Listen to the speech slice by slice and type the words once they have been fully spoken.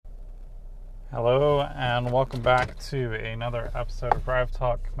Hello and welcome back to another episode of Drive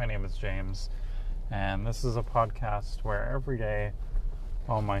Talk. My name is James, and this is a podcast where every day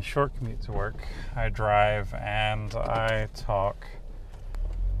on my short commute to work, I drive and I talk.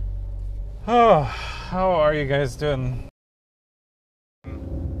 Oh, how are you guys doing?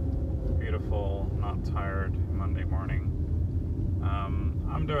 Beautiful, not tired Monday morning.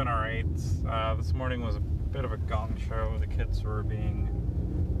 I'm doing alright. This morning was a bit of a gong show. The kids were being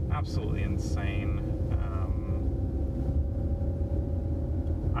absolutely insane.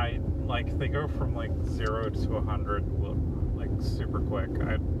 They go from 0 to 100 super quick.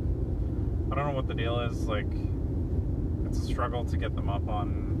 I don't know what the deal is. It's a struggle to get them up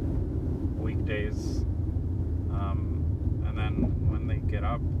on weekdays, and then when they get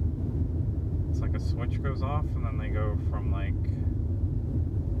up, it's like a switch goes off, and then they go from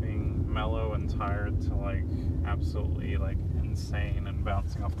being mellow and tired to absolutely insane and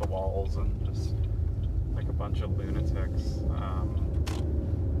bouncing off the walls and just like a bunch of lunatics.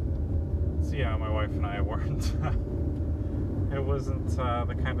 So yeah, my wife and I weren't it wasn't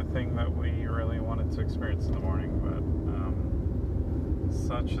the kind of thing that we really wanted to experience in the morning, but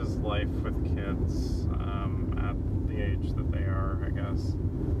such is life with kids at the age that they are, I guess.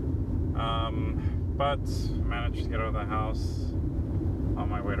 But managed to get out of the house on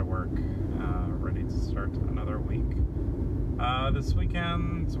my way to work, ready to start another week. This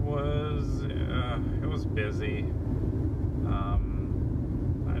weekend was busy.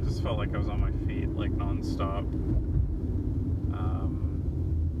 I just felt like I was on my feet non-stop.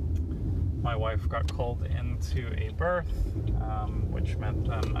 My wife got called into a birth, which meant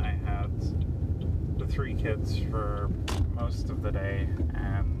then I had the 3 kids for most of the day,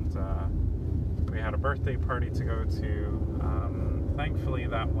 and we had a birthday party to go to. Thankfully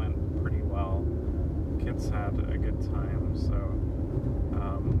that went pretty well. Kids had a good time, so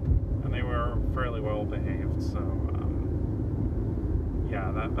and they were fairly well behaved, so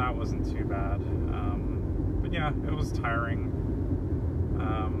yeah, that wasn't too bad. But yeah, it was tiring.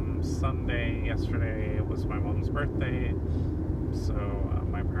 Yesterday was my mom's birthday, so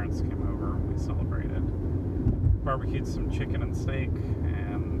my parents came over and we celebrated. Barbecued some chicken and steak,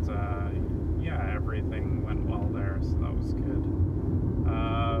 and yeah, everything went well there, so that was good.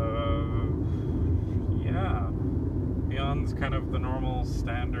 Yeah, beyond kind of the normal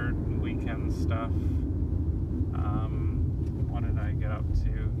standard weekend stuff, what did I get up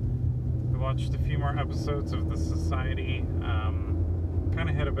to? We watched a few more episodes of The Society. Kind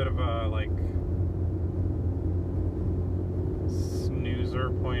of hit a bit of a snoozer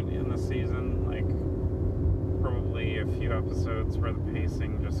point in the season, probably a few episodes where the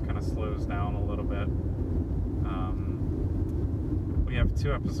pacing just kind of slows down a little bit. We have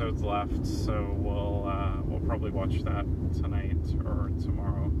 2 episodes left, so we'll probably watch that tonight or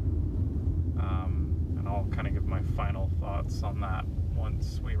tomorrow, and I'll kind of give my final thoughts on that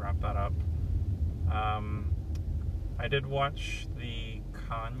once we wrap that up. I did watch the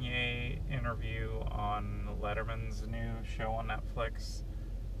Kanye interview on Letterman's new show on Netflix.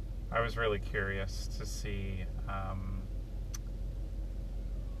 I was really curious to see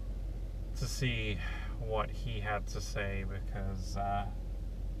what he had to say, because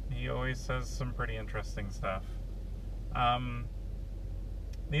he always says some pretty interesting stuff. The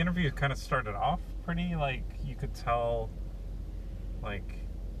interview kind of started off pretty, you could tell,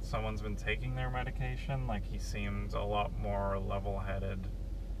 someone's been taking their medication. He seemed a lot more level-headed,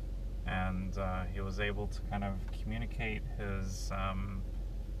 and he was able to kind of communicate his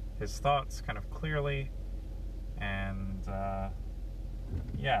thoughts kind of clearly, and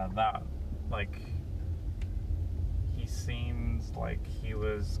yeah, that he seemed like he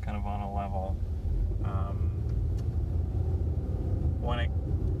was kind of on a level. When it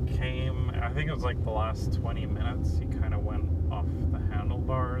came, I think it was the last 20 minutes, he kind of went off the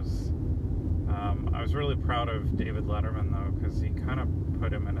handlebars. I was really proud of David Letterman, though, because he kind of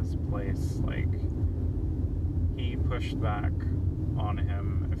put him in his place. He pushed back on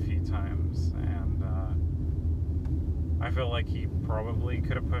him a few times, and I feel like he probably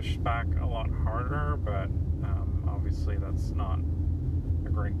could have pushed back a lot harder, but obviously that's not a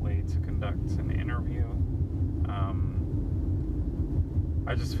great way to conduct an interview.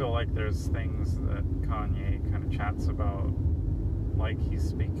 I just feel like there's things that Kanye kind of chats about, he's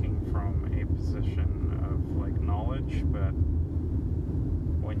speaking from a position of knowledge, but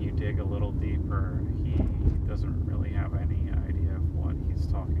when you dig a little deeper, he doesn't really have any idea of what he's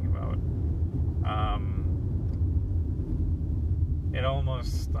talking about. It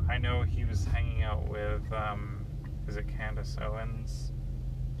almost, I know he was hanging out with, is it Candace Owens?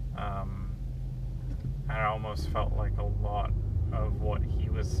 And it almost felt like a lot of what he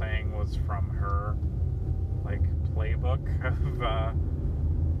was saying was from her like playbook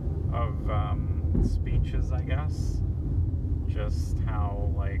of speeches, I guess. Just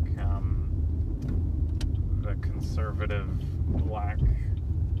how like the conservative black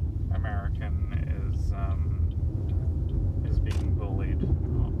American is being bullied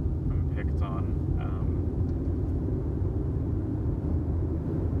and picked on.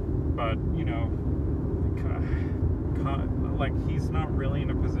 But you know, like he's not really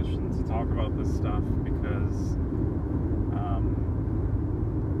in a position to talk about this stuff because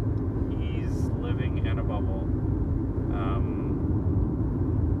he's living in a bubble.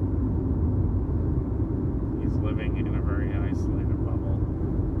 He's living in a very isolated bubble.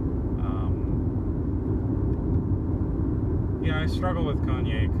 Yeah, I struggle with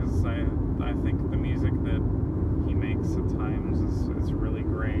Kanye because I think the music that he makes at times is really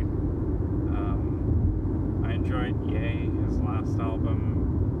great. I enjoyed Ye, his last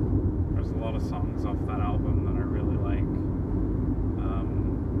album. There's a lot of songs off that album that I really like.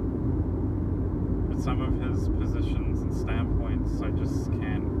 But some of his positions and standpoints I just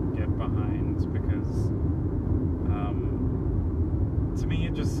can't get behind because to me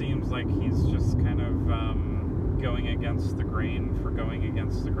it just seems like he's just kind of going against the grain for going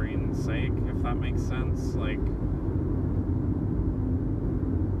against the grain's sake, if that makes sense. Like,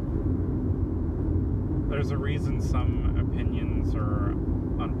 there's a reason some opinions are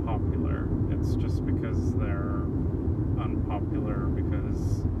unpopular. It's just because they're unpopular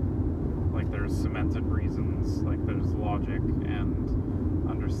because, like, there's cemented reasons, like there's logic and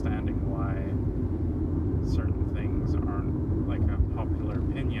understanding why certain things aren't like a popular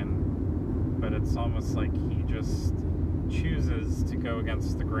opinion. But it's almost like he just chooses to go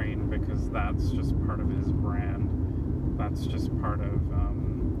against the grain because that's just part of his brand. That's just part of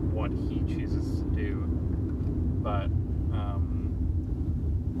what he chooses to do. But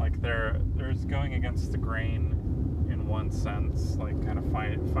like there's going against the grain in one sense, like kind of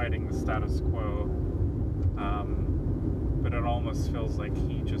fighting the status quo. But it almost feels like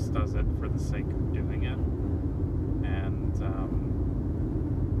he just does it for the sake of doing it. And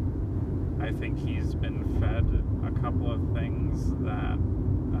I think he's been fed a couple of things that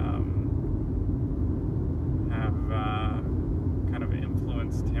have kind of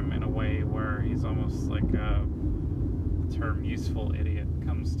influenced him in a way where he's almost like the term useful idiot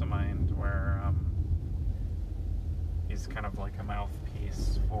comes to mind, where he's kind of like a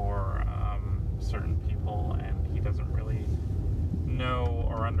mouthpiece for certain people, and he doesn't really know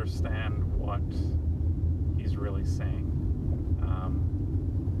or understand what he's really saying.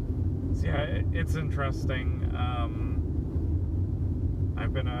 So yeah, it's interesting.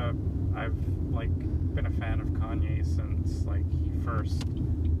 I've been a fan of Kanye since like he first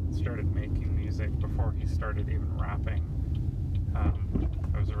started making music, before he started even rapping. I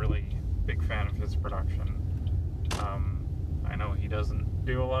was a really big fan of his production. I know he doesn't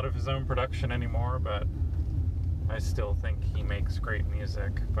do a lot of his own production anymore, but I still think he makes great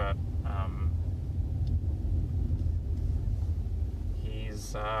music. But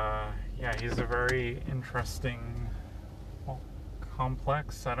he's a very interesting,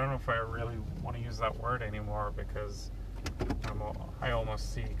 complex. I don't know if I really want to use that word anymore because I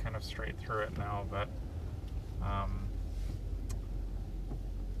almost see kind of straight through it now. But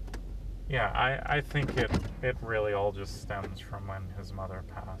yeah, I think it really all just stems from when his mother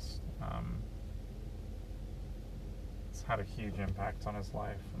passed. It's had a huge impact on his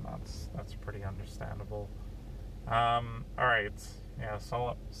life, and that's pretty understandable. Alright, yeah,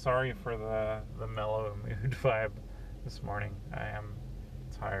 so sorry for the mellow mood vibe this morning. I am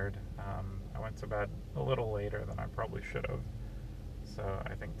tired. I went to bed a little later than I probably should have, so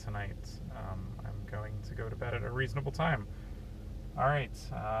I think tonight I'm going to go to bed at a reasonable time. Alright,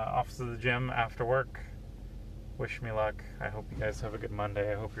 off to the gym after work. Wish me luck. I hope you guys have a good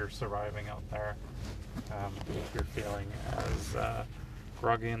Monday. I hope you're surviving out there. If you're feeling as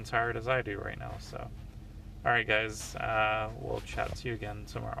groggy and tired as I do right now. So, alright guys, we'll chat to you again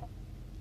tomorrow.